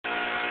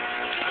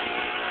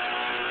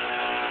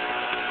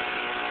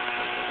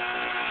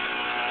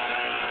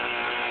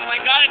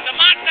god, it's a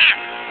monster!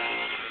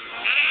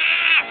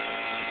 Ah!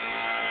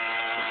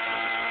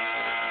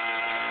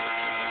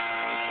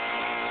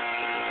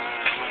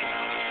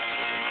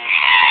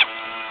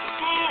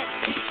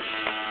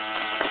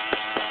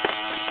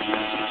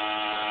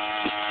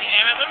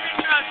 Damn it, look at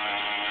your truck!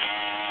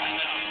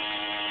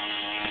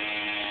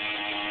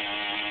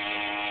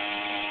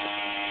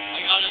 I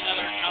got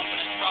another company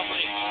that's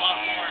probably a lot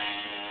more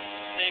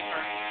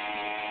safer.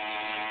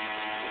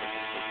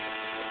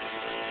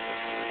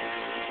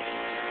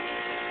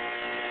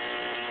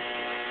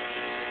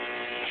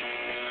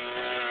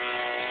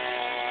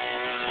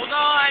 Hold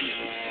on!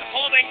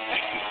 Holding!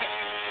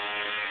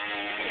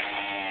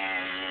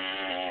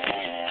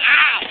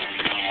 Ah!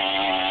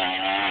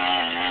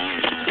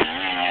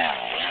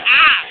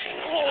 Ah!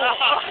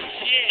 Oh,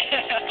 shit!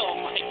 Oh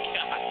my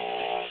god.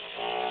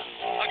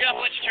 I'll get up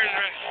and let you turn it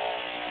around.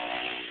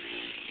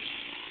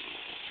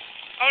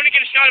 I want to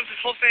get a shot of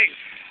this whole thing.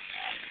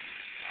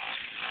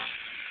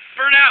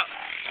 Burn out.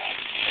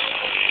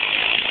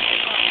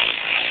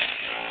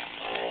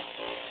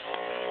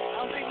 I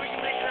don't think we can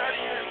make it out of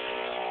here.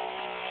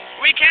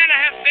 We can, I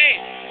have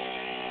faith.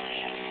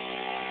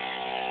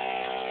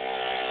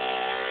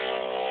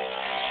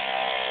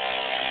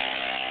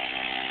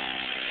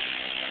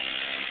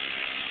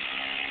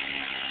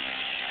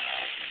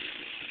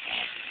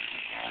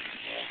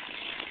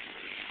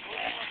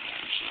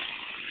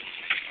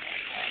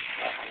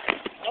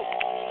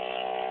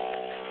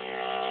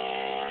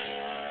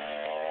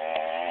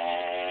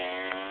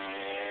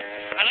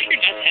 I like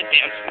your dad's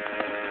headband.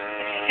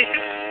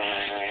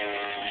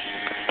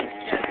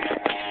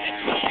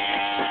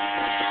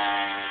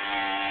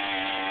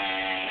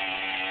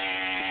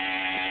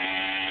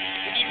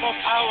 We need more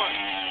power.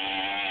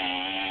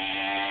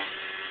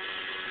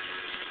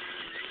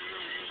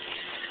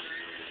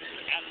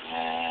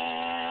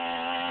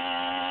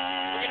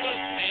 Look at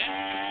those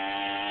fans.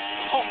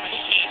 Oh man.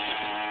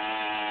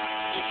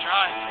 Good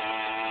try.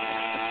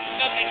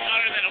 Nothing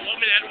hotter than a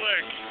woman at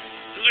work.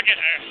 Look at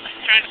her,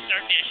 trying to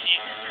start this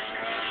shit.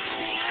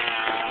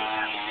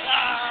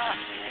 Ah.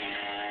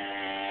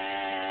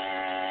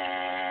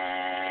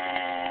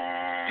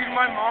 Dude,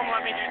 my mom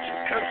let me do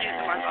some cookies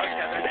in my mug the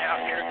other day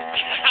out here.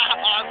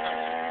 Awesome.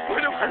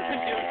 We're the ones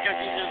doing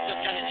cookies, it's just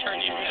kind of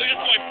turning me. Look at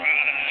this boy.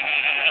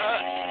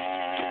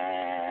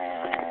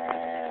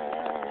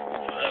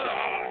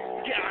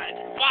 God.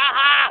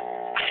 Waha!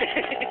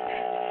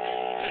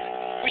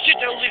 We should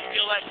totally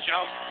steal that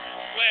jump.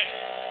 Where?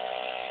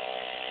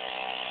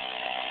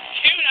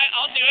 Dude,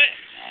 I'll do it.